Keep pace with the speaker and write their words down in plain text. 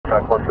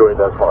track 128,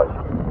 that's fine.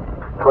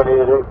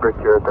 28.8, break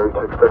here at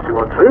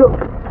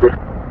 36.51.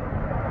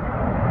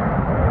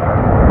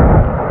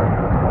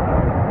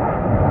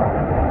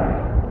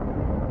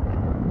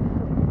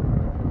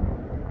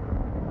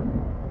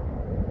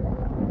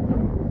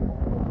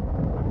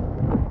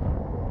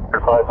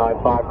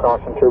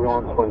 Caution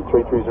turbulence, wind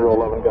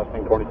 33011,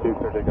 gusting 22,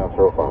 clear takeoff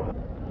 05.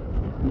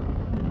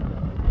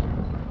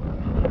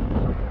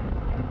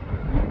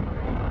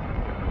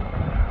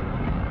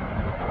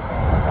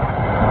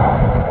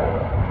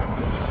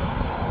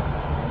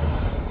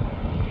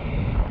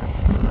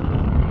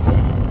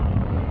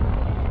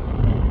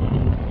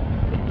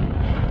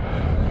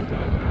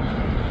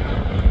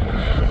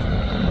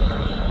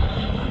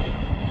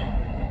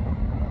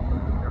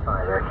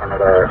 Air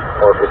Canada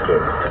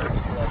 415.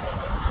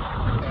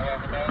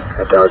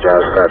 Dow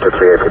Jazz, factor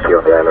 3850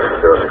 on the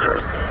ILS 06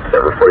 right.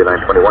 Server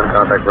 4921,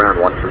 contact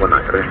ground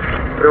 1219.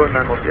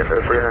 319 will be in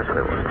there,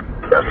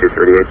 4921. Jazz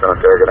 238,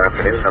 South there, good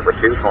afternoon. Number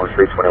 2, calling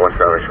 321,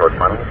 traveling short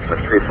final.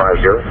 Wind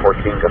 350,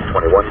 14, gust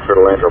 21,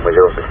 turtle land, runway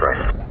 06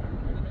 right.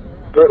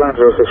 Turtle land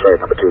 06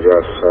 right, number 2,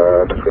 Jazz,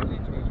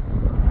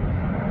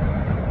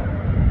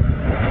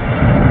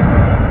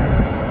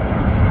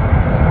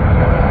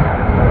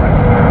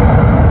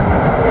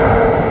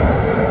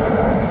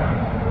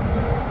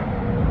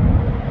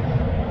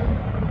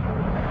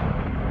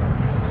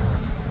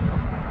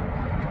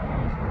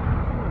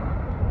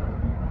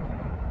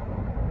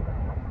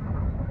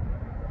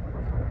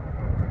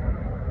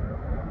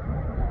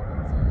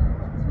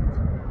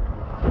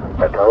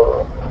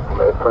 Echo,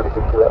 26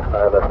 left,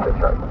 left 6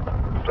 right.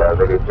 Jazz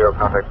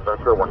 880, contact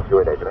structure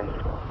 1288.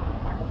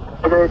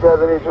 888, Jazz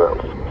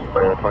 880.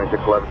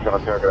 2611,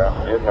 South there, good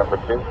afternoon.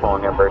 Number 2,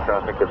 following Embraer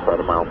traffic, this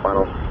side of mile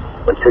final.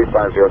 Wind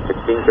 350,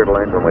 16, turtle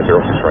land, runway 06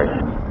 right.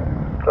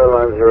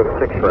 Turtle land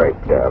 06 right,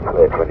 yeah,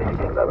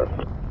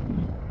 2611.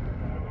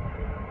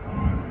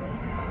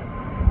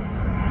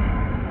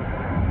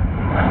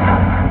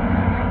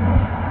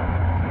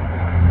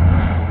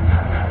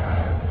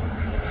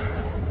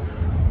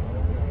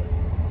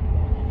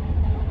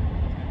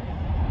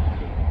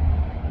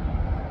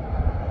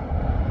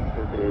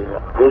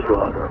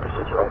 Visual on number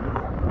 6 right.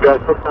 Got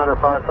 605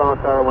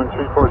 South Tower, wind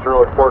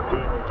 340 at 14,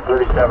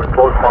 37,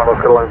 close final,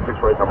 clear line 6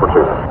 right, number 2.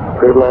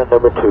 Clear line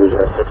number 2 is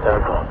at 6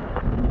 down.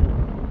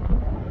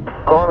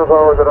 Calling us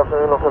over, good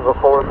afternoon, November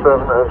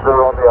 470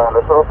 on the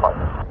island, so fine.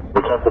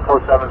 Return to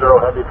 470,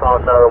 heavy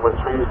South Tower,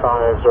 wind 350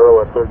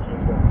 at 13.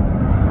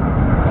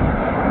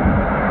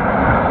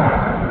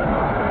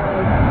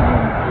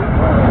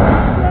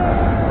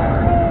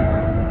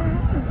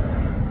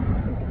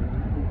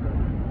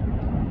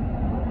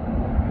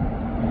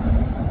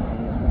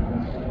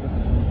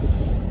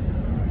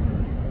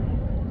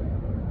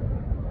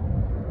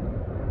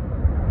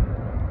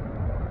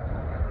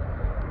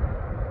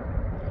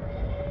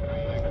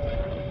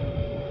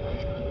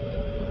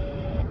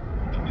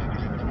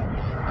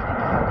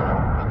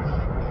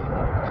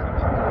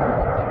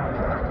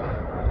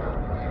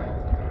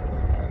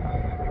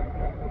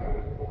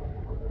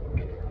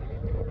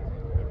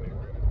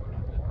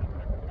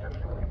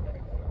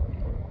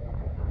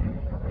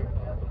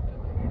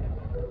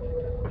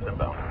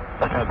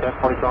 At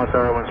 10:40 South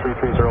Tower, wind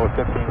 330 at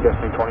 15,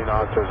 gusting 20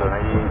 knots. There's an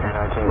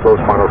 88, 319, close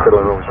final, clear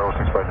line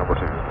 06 right, number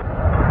 2.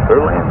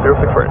 Clear line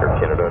 06 right, Air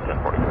Canada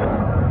 1040.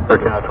 Air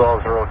Canada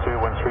 1202,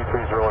 wind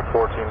 330 at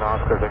 14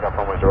 knots, clear takeoff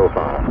runway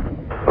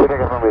 05. Clear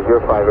takeoff runway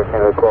 05, Air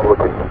Canada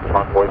 1202.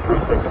 Convoy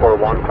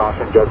 3641,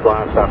 caution jet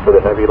blast after the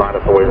heavy line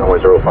of away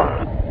runway 05.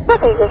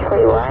 Okay, just where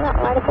you are, not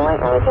line of away,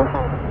 runway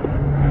 05.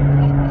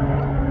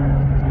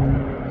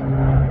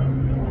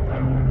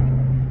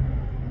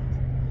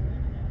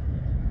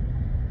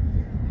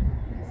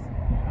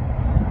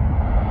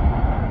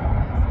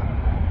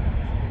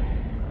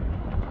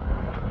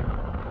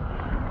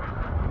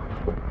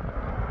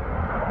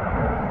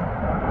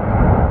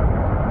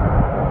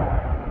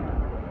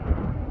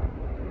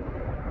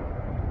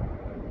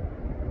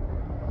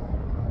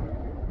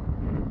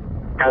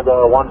 And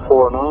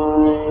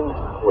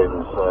 149,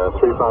 winds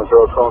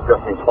 350, 12,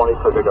 gusting 20,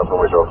 clear takeoff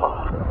runway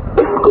 05.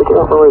 Clear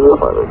takeoff runway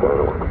 05,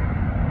 okay.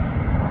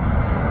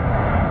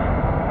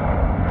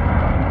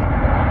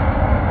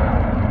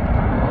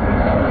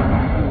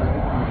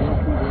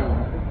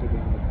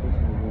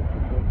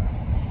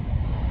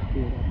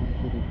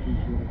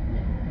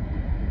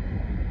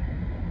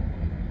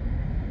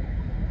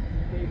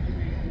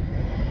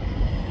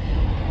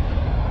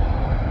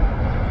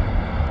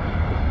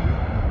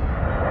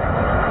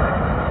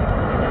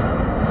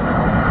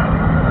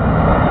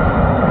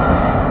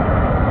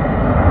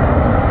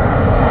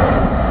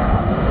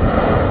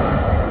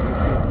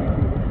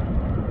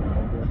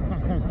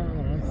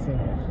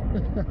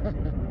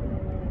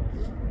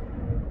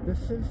 This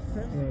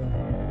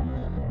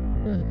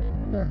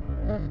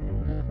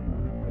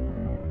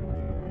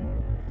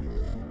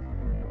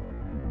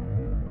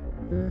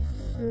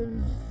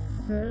is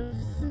This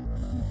is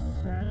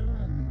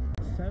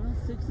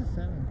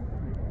 767.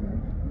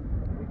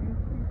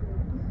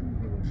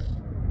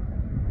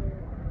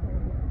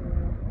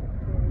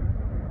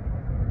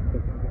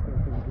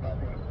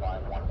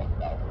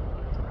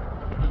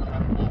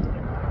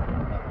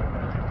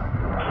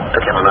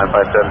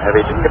 957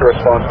 Heavy, didn't get a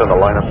response on the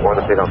lineup for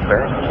the takeoff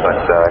fairing,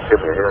 but I assume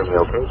you're hearing me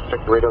okay.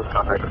 Check the radios,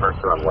 contact the first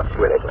on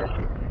 128.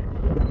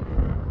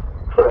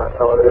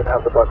 No, I didn't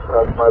have the box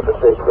past my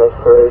mistake, that's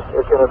sorry.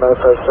 It's in a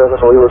 957,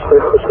 we were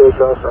clear for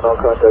takeoff, and I'll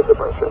contact the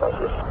purser,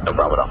 thank you. No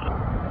problem at all.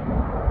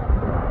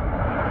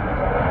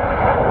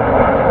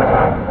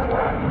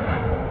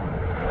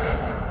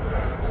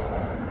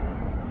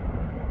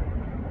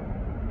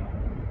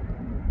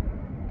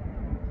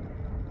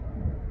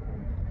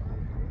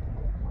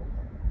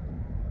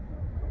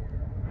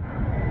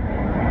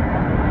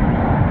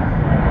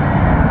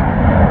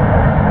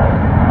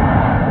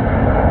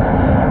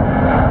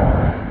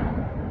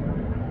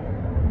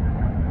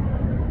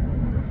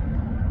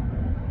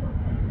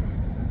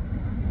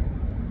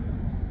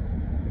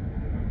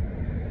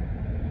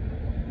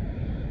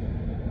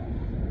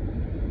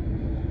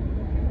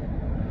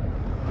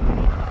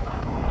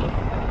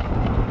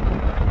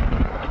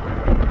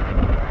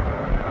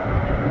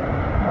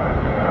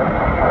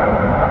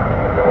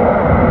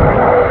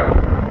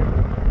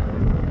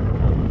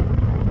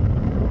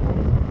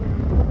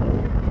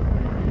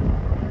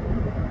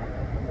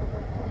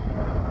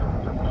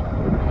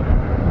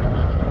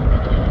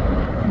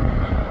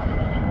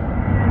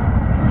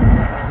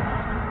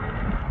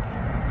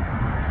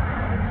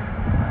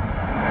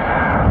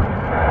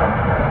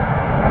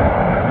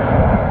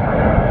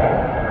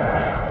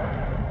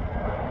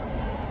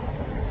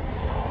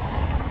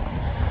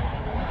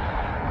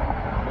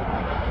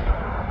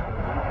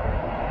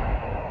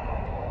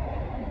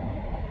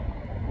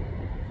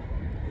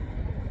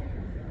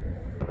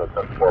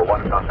 For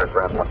 1, contact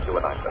ramp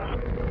 129.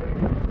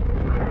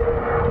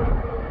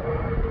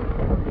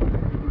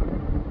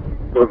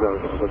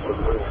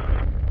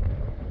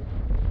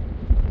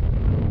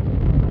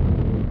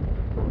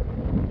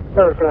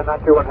 Arizona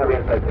 931 Heavy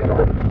inside signal.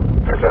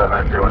 Arizona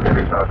 931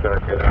 Heavy, south center,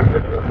 get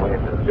active to the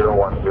plane to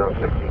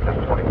 01016 and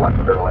 21,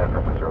 clear to land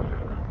from 06.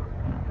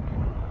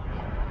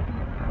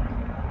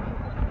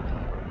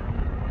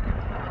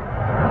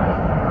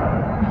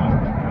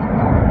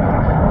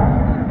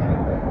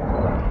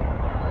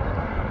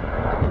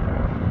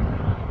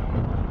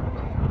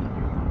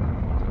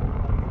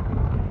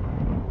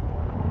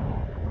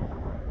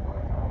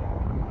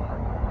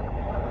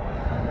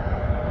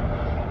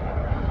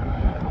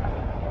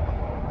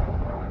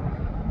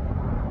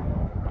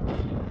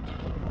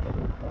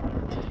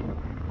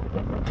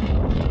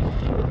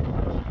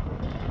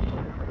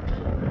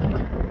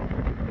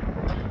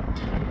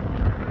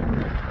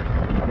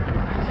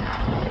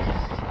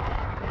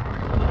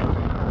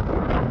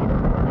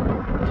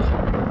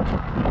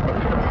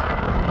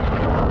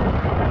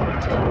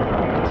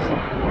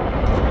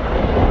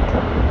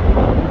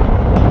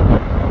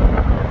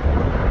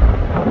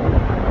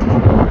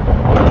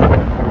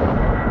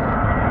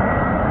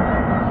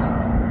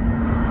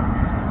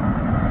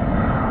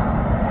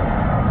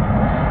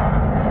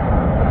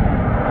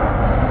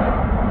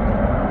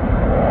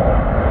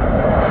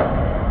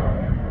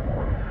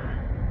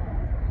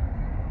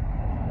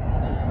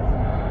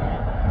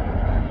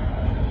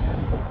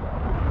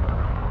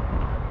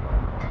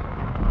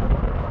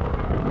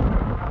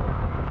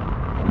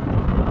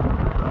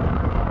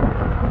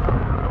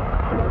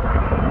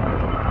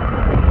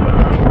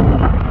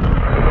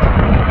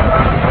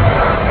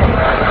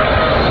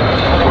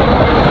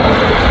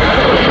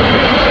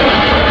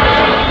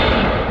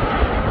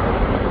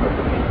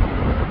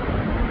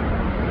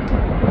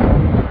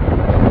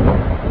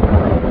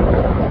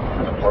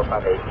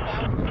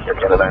 Your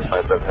Canada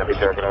 957 Heavy,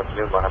 good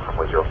afternoon, line up from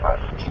 105.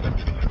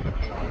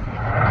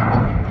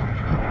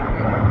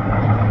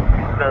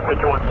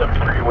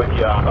 5173 with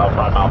you, about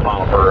 5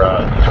 mile for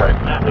Detroit,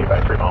 Natalie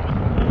by 3 miles.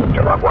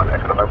 Log 1,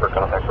 Echo November,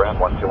 contact ground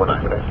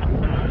 1219 today.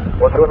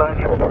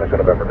 1219, Hamilton, Echo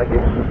November, thank you.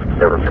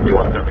 Air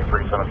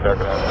 5173, Son of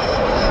American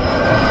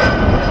Avenue.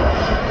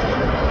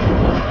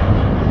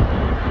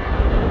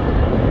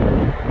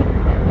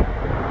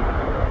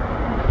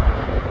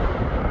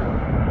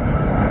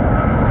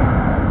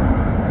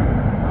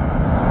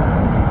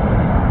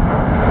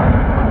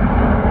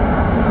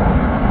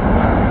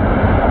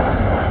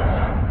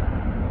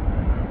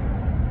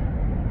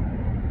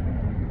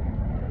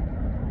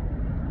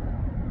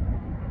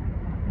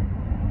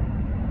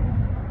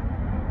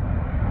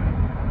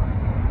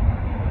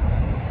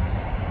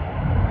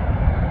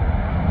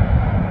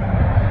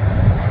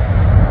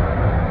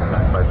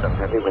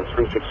 Wind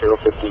 360,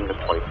 15 to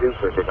 22,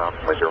 clear takeoff,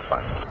 005.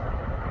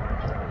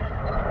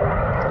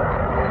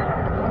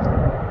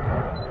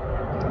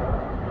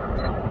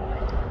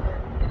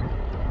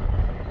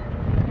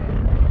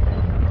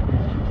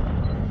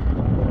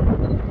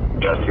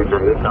 Yes,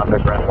 238,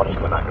 contact ground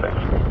 129 today.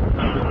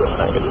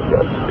 Negative,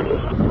 yes,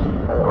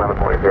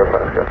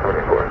 11.05, got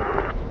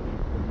 24.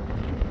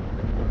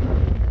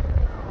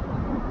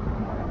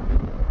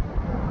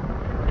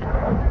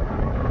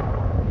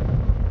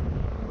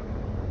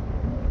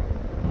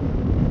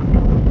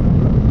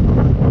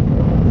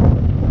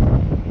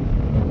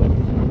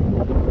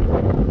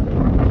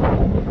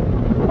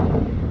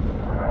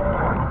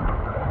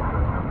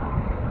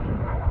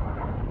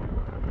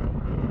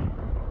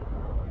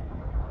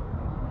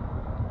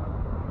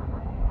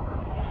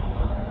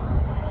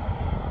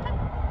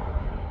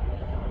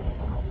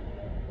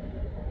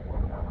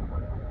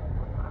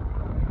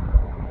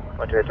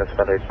 128, just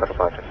Feather, special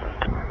 5, just.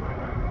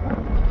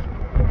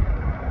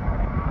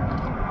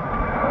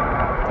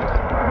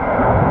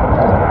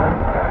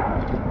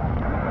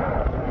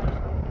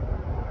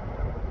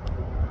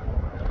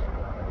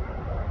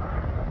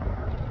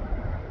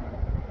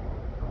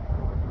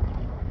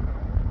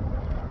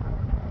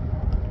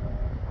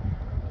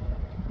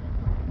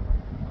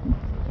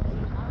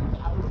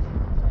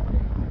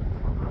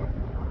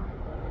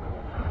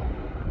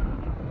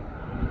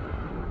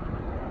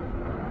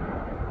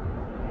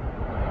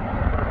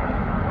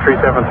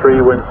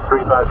 373, wind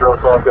 350,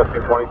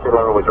 gusting 22,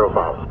 level with 05.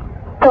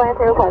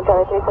 205,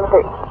 Charlie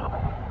 373.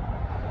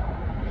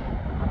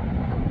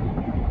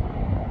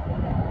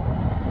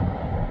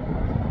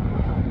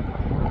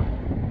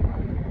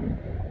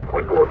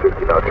 Wind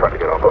 450 now, trying to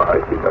get off the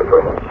high speed, that's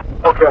right.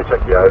 Okay, I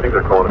checked, yeah, I think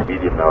they're calling it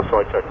medium now, so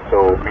I checked,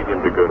 so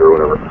medium to good or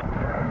whatever.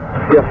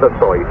 Yes, that's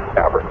all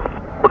average.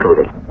 Okay,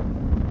 we're good.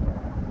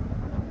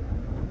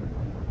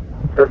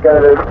 Air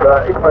Canada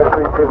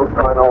 853, table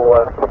final,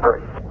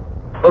 break.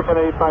 Ocean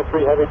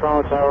 853, heavy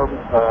Toronto Tower,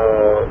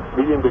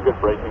 medium to good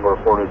braking, we're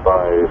afforded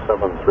by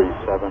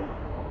 737.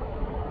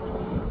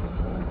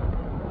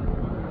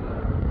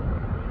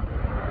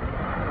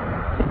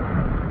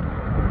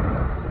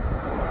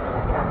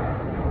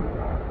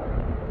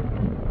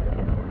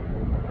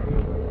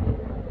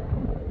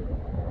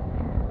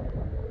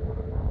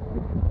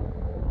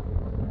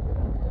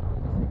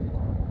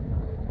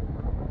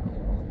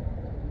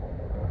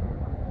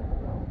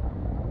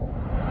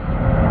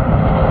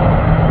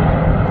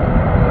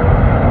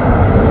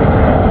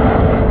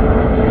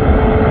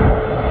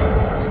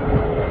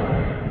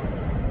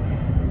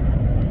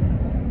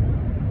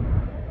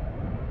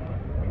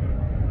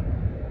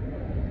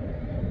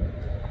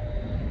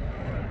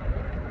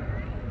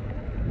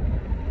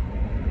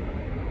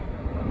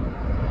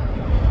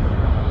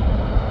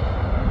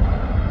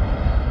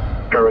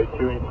 Alright,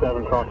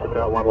 287, cross the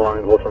cat, one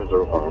line, hold turn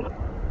 05.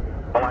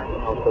 Line,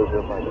 also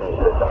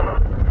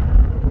 05.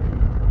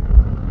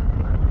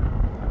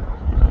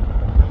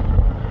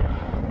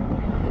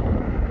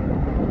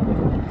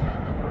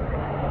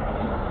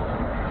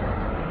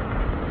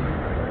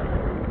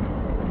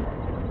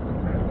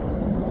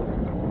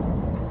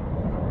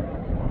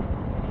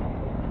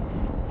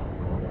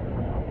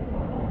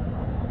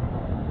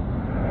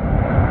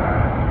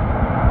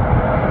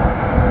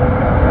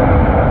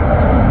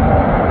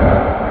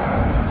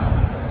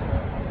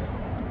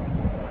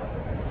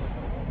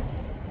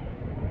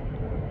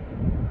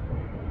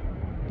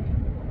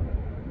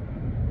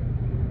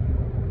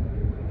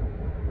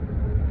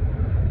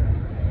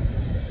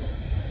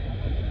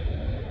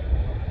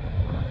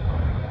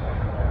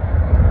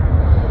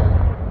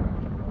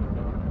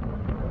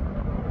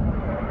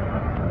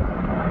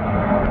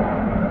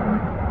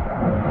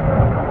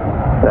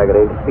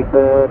 Negative, speed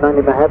 9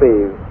 Lima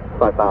Heavy,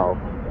 5 miles.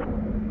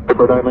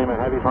 Super 9 Lima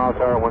Heavy, Toronto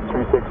Tower,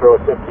 1360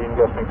 at 15,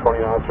 gusting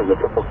 20 knots, there's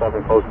a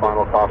 777, close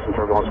final, cost and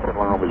turbulence, current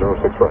line over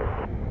 06 right.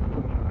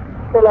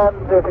 Still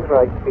 06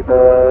 right, speed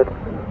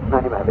 9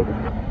 Lima Heavy.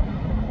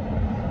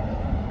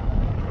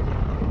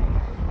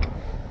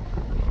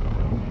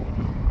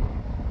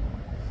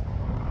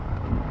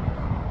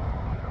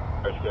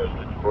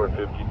 Destin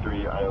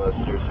 453, ILS